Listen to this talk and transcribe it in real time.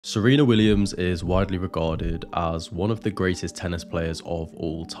Serena Williams is widely regarded as one of the greatest tennis players of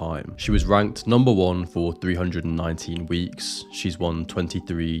all time. She was ranked #1 for 319 weeks. She's won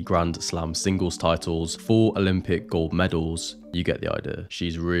 23 Grand Slam singles titles, 4 Olympic gold medals. You get the idea.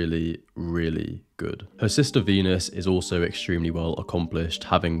 She's really, really good. Her sister Venus is also extremely well accomplished,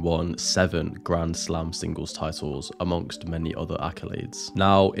 having won 7 Grand Slam singles titles amongst many other accolades.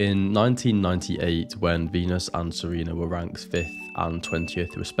 Now, in 1998, when Venus and Serena were ranked 5th and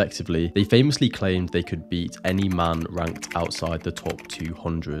 20th respectively, they famously claimed they could beat any man ranked outside the top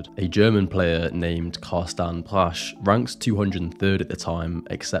 200. A German player named Carsten Braasch, ranked 203rd at the time,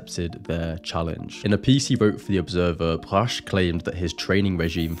 accepted their challenge. In a piece he wrote for The Observer, Braasch claimed that his training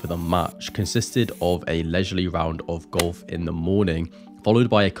regime for the match consisted of a leisurely round of golf in the morning, followed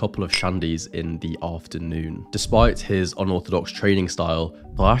by a couple of shandies in the afternoon. Despite his unorthodox training style,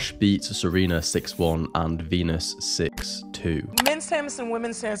 Braasch beat Serena 6-1 and Venus 6-2. Men's tennis and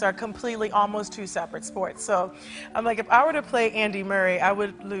women's tennis are completely almost two separate sports. So I'm like, if I were to play Andy Murray, I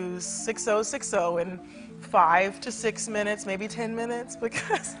would lose 6-0, 6-0 in 5 to 6 minutes, maybe 10 minutes,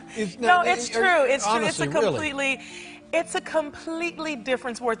 because it's true. It's true. It's a completely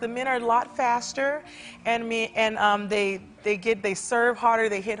different sport. The men are a lot faster, and they serve harder,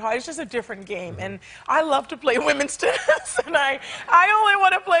 they hit harder. It's just a different game, and I love to play women's tennis, and I only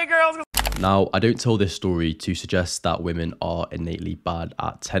want to play girls. Now, I don't tell this story to suggest that women are innately bad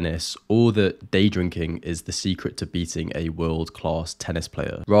at tennis or that day drinking is the secret to beating a world-class tennis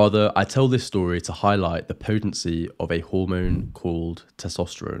player. Rather, I tell this story to highlight the potency of a hormone called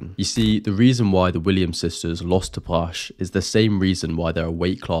testosterone. You see, the reason why the Williams sisters lost to Braasch is the same reason why there are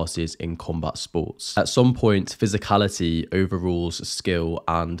weight classes in combat sports. At some point, physicality overrules skill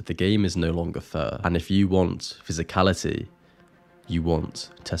and the game is no longer fair. And if you want physicality, you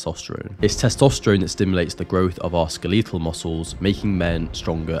want testosterone. It's testosterone that stimulates the growth of our skeletal muscles, making men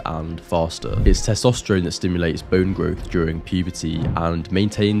stronger and faster. It's testosterone that stimulates bone growth during puberty and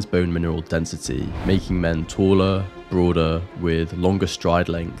maintains bone mineral density, making men taller, broader, with longer stride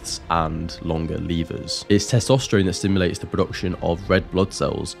lengths and longer levers. It's testosterone that stimulates the production of red blood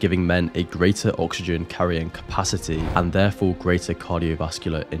cells, giving men a greater oxygen carrying capacity and therefore greater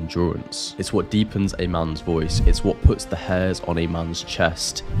cardiovascular endurance. It's what deepens a man's voice. It's what puts the hairs on a man's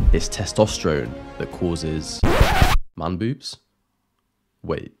chest. It's testosterone that causes man boobs?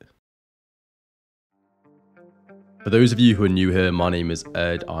 Wait. For those of you who are new here, my name is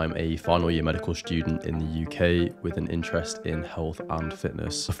Ed. I'm a final year medical student in the UK with an interest in health and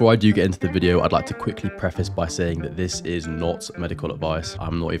fitness. Before I do get into the video, I'd like to quickly preface by saying that this is not medical advice.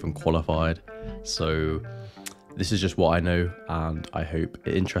 I'm not even qualified. So this is just what I know, and I hope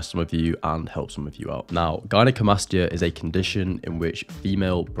it interests some of you and helps some of you out. Now, gynaecomastia is a condition in which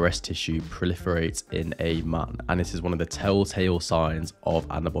female breast tissue proliferates in a man, and this is one of the telltale signs of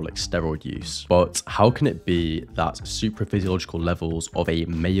anabolic steroid use. But how can it be that supraphysiological levels of a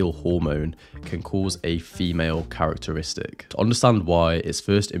male hormone can cause a female characteristic? To understand why, it's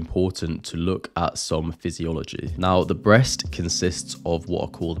first important to look at some physiology. Now, the breast consists of what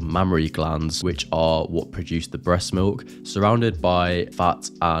are called mammary glands, which are what produce the breast milk, surrounded by fat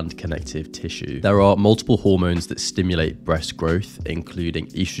and connective tissue. There are multiple hormones that stimulate breast growth, including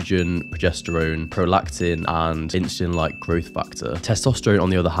estrogen, progesterone, prolactin, and insulin-like growth factor. Testosterone,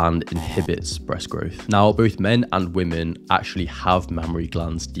 on the other hand, inhibits breast growth. Now, both men and women actually have mammary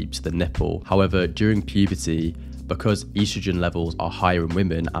glands deep to the nipple. However, during puberty, because estrogen levels are higher in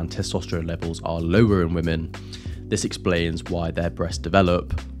women and testosterone levels are lower in women, this explains why their breasts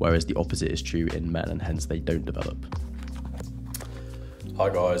develop, whereas the opposite is true in men and hence they don't develop. Hi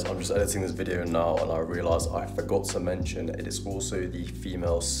guys, I'm just editing this video now and I realised I forgot to mention it is also the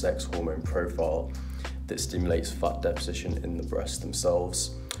female sex hormone profile that stimulates fat deposition in the breasts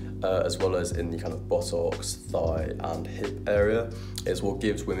themselves, as well as in the kind of buttocks, thigh and hip area. It's what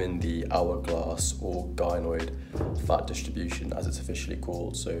gives women the hourglass or gynoid fat distribution, as it's officially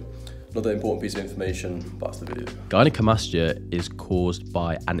called. So another important piece of information, back to the video. Gynaecomastia is caused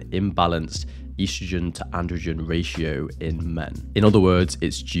by an imbalanced estrogen to androgen ratio in men. In other words,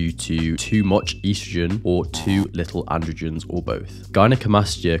 it's due to too much estrogen or too little androgens or both.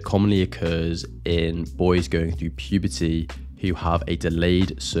 Gynaecomastia commonly occurs in boys going through puberty who have a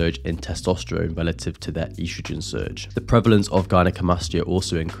delayed surge in testosterone relative to their estrogen surge. The prevalence of gynecomastia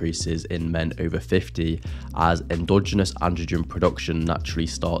also increases in men over 50 as endogenous androgen production naturally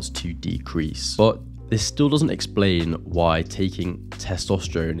starts to decrease. But this still doesn't explain why taking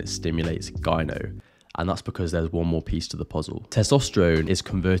testosterone stimulates gyno, and that's because there's one more piece to the puzzle. Testosterone is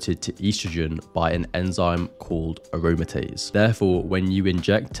converted to estrogen by an enzyme called aromatase. Therefore, when you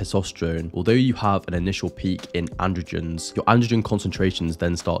inject testosterone, although you have an initial peak in androgens, your androgen concentrations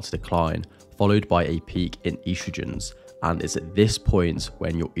then start to decline, followed by a peak in estrogens. And it's at this point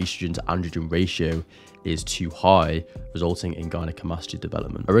when your estrogen to androgen ratio is too high, resulting in gynaecomastia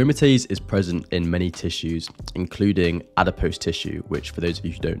development. Aromatase is present in many tissues, including adipose tissue, which for those of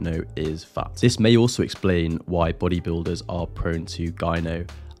you who don't know is fat. This may also explain why bodybuilders are prone to gyno,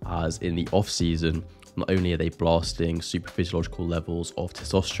 as in the off season, not only are they blasting super physiological levels of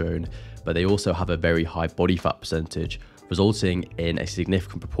testosterone, but they also have a very high body fat percentage, resulting in a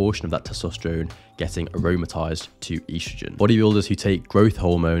significant proportion of that testosterone getting aromatized to estrogen. Bodybuilders who take growth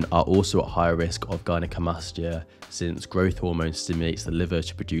hormone are also at higher risk of gynecomastia, since growth hormone stimulates the liver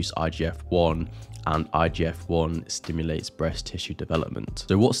to produce IGF-1, and IGF-1 stimulates breast tissue development.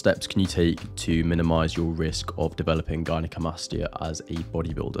 So what steps can you take to minimize your risk of developing gynecomastia as a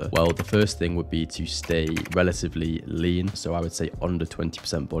bodybuilder? Well, the first thing would be to stay relatively lean, so I would say under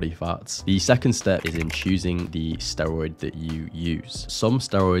 20% body fat. The second step is in choosing the steroid that you use. Some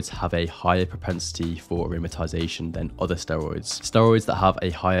steroids have a higher propensity for aromatization than other steroids. Steroids that have a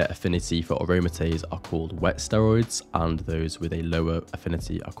higher affinity for aromatase are called wet steroids, and those with a lower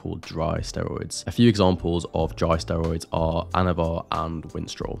affinity are called dry steroids. A few examples of dry steroids are Anavar and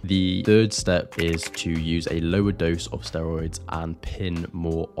Winstrol. The third step is to use a lower dose of steroids and pin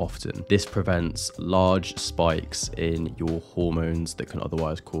more often. This prevents large spikes in your hormones that can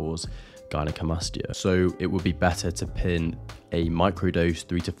otherwise cause gynecomastia. So it would be better to pin a microdose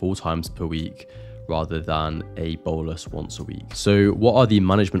 3 to 4 times per week rather than a bolus once a week. So what are the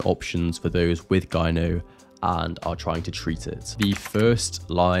management options for those with gyno and are trying to treat it? The first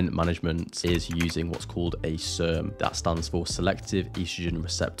line management is using what's called a SERM. That stands for selective estrogen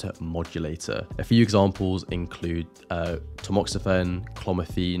receptor modulator. A few examples include tamoxifen,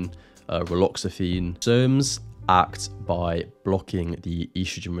 clomiphene, raloxifene. SERMs act by blocking the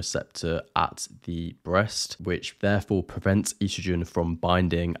estrogen receptor at the breast, which therefore prevents estrogen from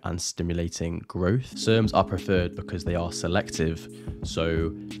binding and stimulating growth. SERMs are preferred because they are selective,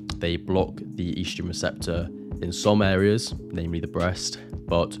 so they block the estrogen receptor in some areas, namely the breast,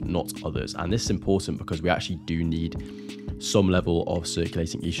 but not others. And this is important because we actually do need some level of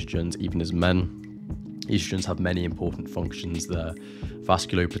circulating estrogens, even as men. Estrogens have many important functions. They're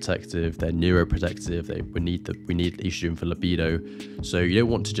vasculoprotective, they're neuroprotective, we need estrogen for libido. So you don't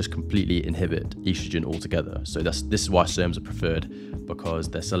want to just completely inhibit estrogen altogether. So this is why SERMs are preferred, because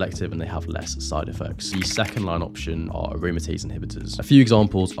they're selective and they have less side effects. The second line option are aromatase inhibitors. A few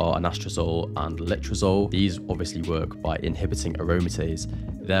examples are anastrozole and letrozole. These obviously work by inhibiting aromatase,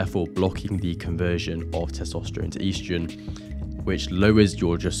 therefore blocking the conversion of testosterone to estrogen, which lowers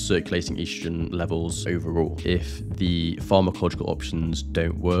your just circulating estrogen levels overall. If the pharmacological options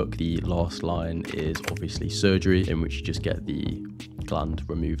don't work, the last line is obviously surgery, in which you just get the gland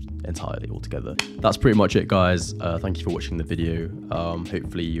removed entirely altogether. That's pretty much it, guys. Thank you for watching the video.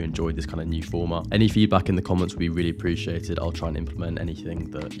 Hopefully you enjoyed this kind of new format. Any feedback in the comments would be really appreciated. I'll try and implement anything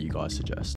that you guys suggest.